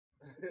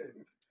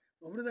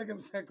Obrigado que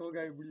me saca o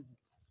gaio bonito.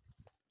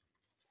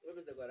 Eu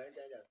pensei agora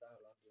ainda já está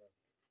lá.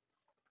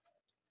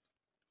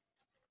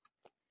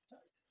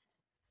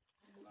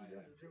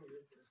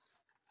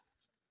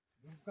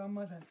 Vou ficar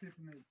mais a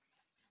statement.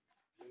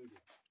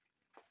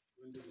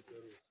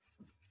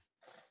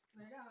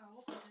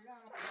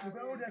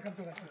 Agora onde é que eu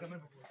estou gastando também?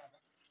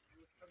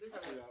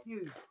 Aqui,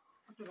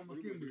 eu estou com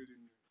aqui.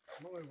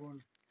 Não é bom.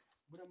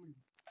 Bora muito.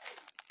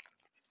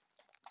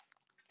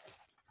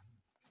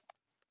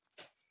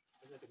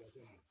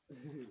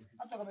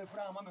 Até que me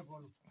frama, mame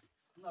bom.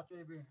 Não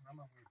estou bem,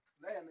 mama.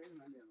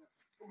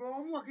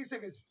 Vamos aqui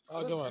seguir.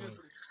 Ah, come on.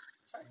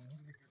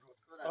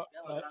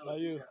 Now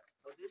you.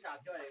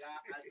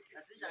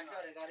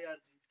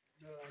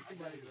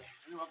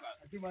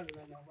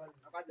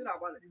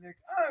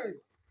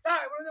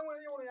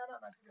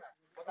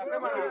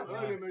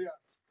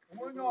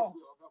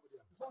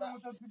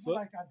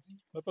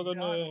 Papa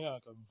gonna here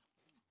come.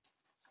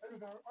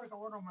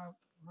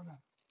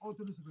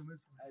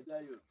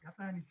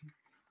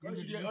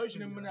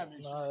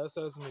 Nah,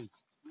 SS meat.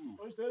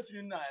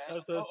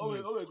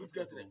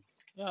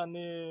 Yeah,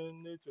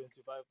 need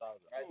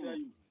 25,000. I tell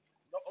you.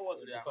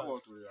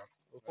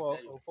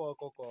 Four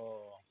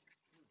cocoa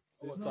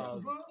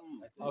 6,000.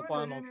 Alpha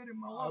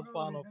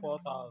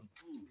 4,000.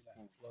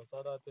 Plus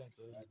other things.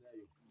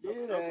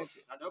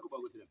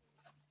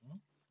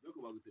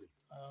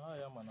 I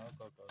am an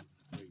alcohol.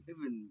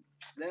 Even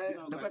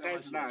the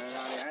guys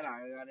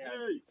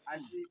I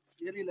see you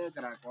really look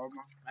at a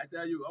comma. I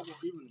tell you, I will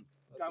even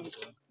come.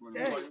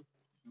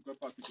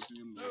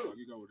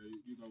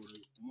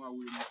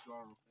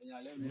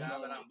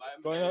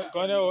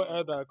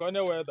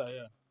 Konya weather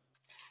here.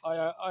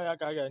 Aya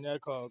ka ga nye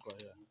ko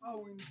here.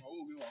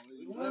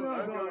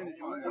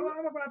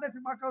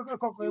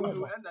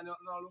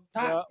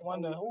 Yeah,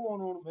 one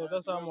me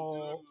that's one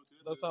place.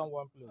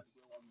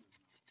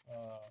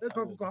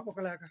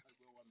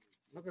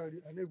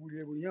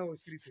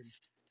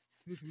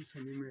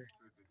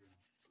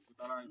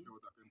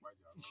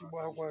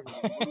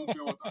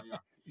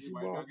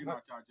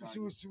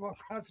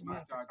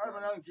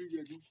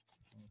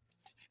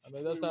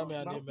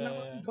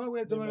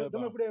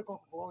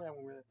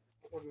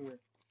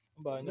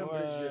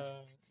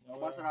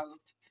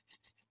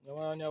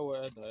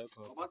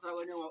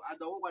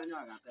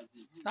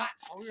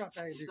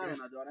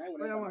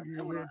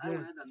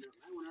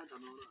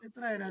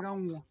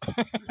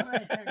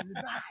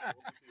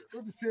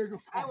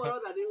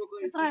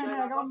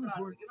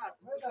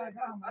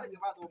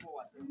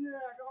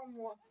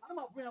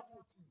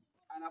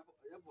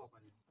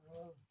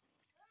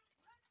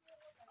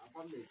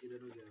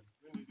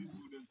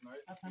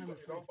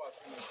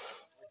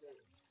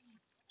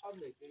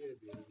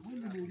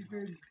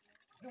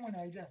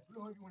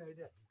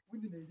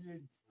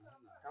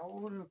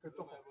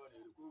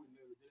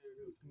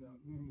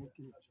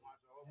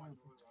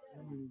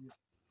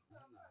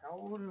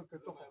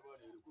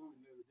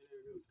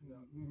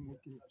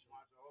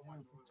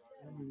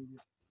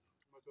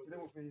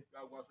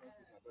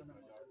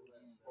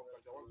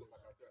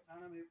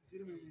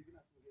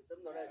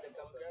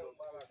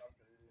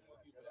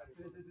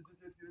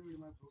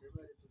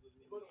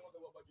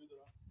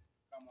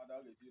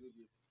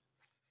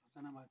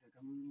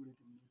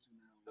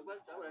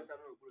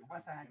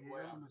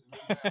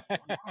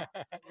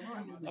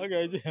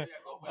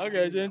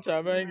 Okay, change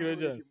my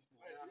ingredients.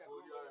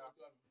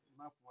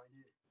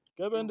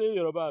 Kevin, do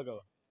your bag.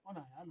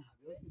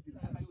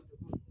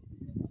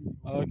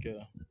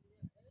 Okay.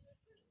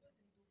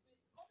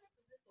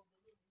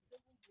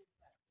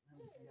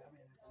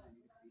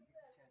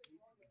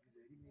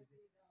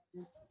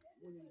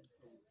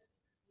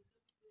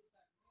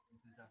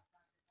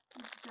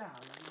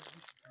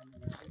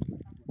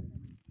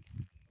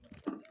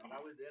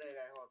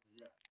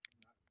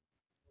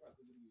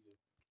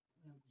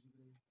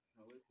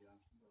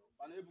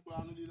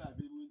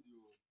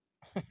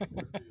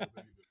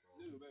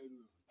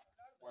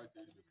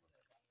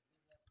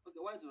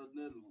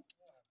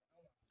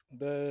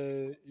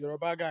 The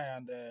Yoruba guy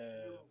and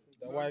the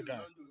white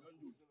guy.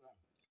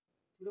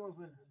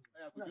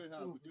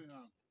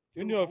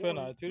 Tini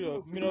ofena,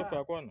 tiri mino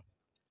fakwana.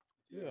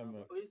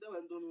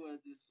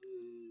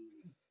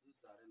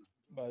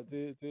 But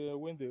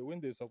when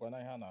they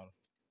sokwana hana.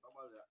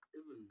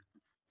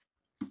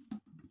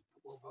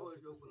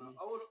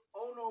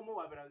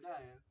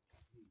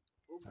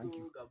 Thank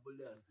you.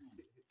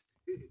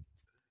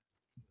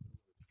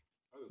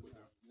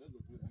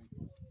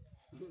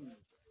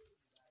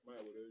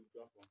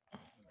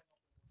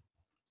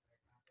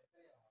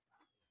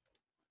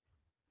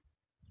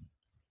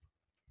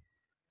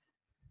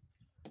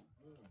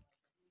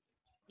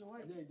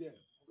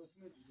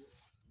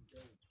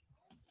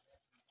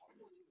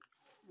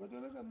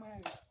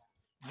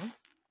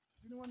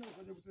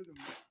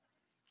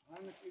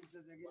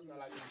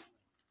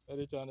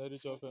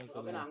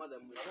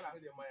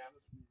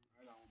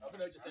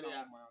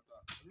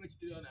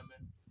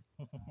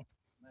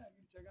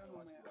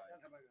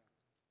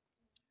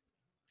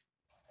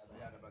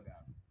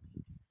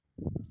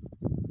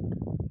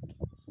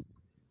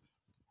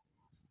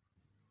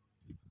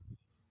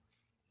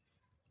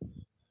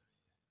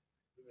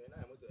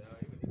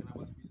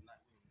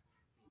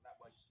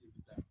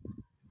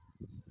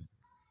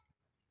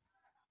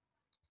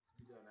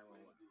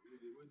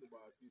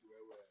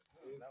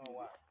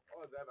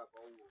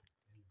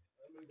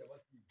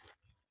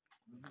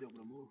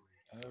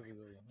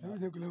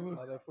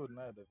 Food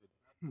now.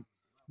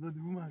 No, the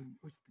woman.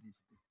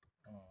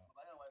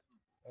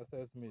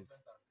 SS meat.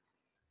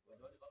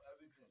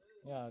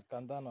 Yeah,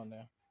 Kandan on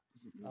there.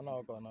 I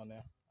know on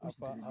there. I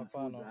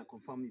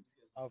confirm it.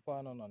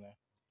 Afano on there.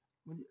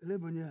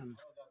 Lebonian.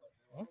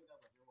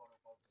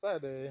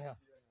 Side here.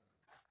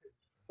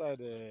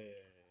 Side.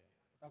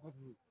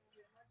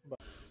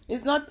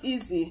 It's not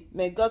easy.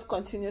 May God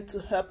continue to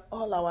help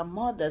all our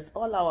mothers,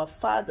 all our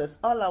fathers,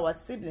 all our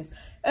siblings,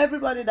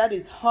 everybody that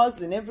is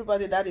hustling,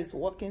 everybody that is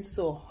working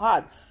so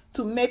hard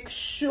to make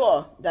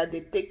sure that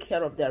they take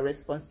care of their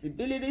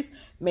responsibilities.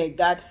 May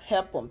God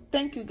help them.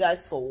 Thank you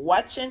guys for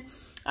watching.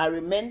 I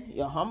remain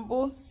your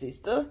humble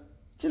sister,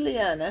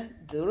 Juliana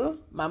Duru,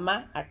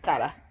 Mama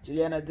Akara,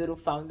 Juliana Duru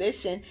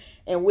Foundation,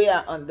 and we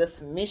are on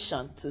this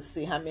mission to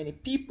see how many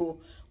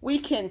people we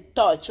can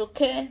touch,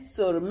 okay?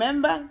 So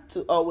remember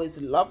to always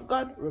love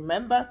God.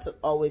 Remember to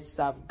always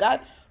serve God.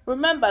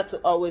 Remember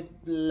to always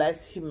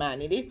bless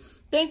humanity.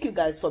 Thank you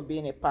guys for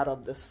being a part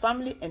of this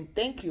family, and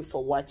thank you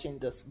for watching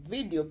this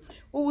video.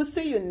 We will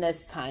see you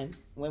next time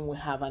when we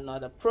have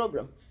another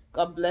program.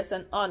 God bless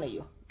and honor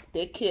you.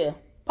 Take care.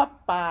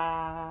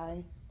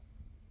 Bye-bye.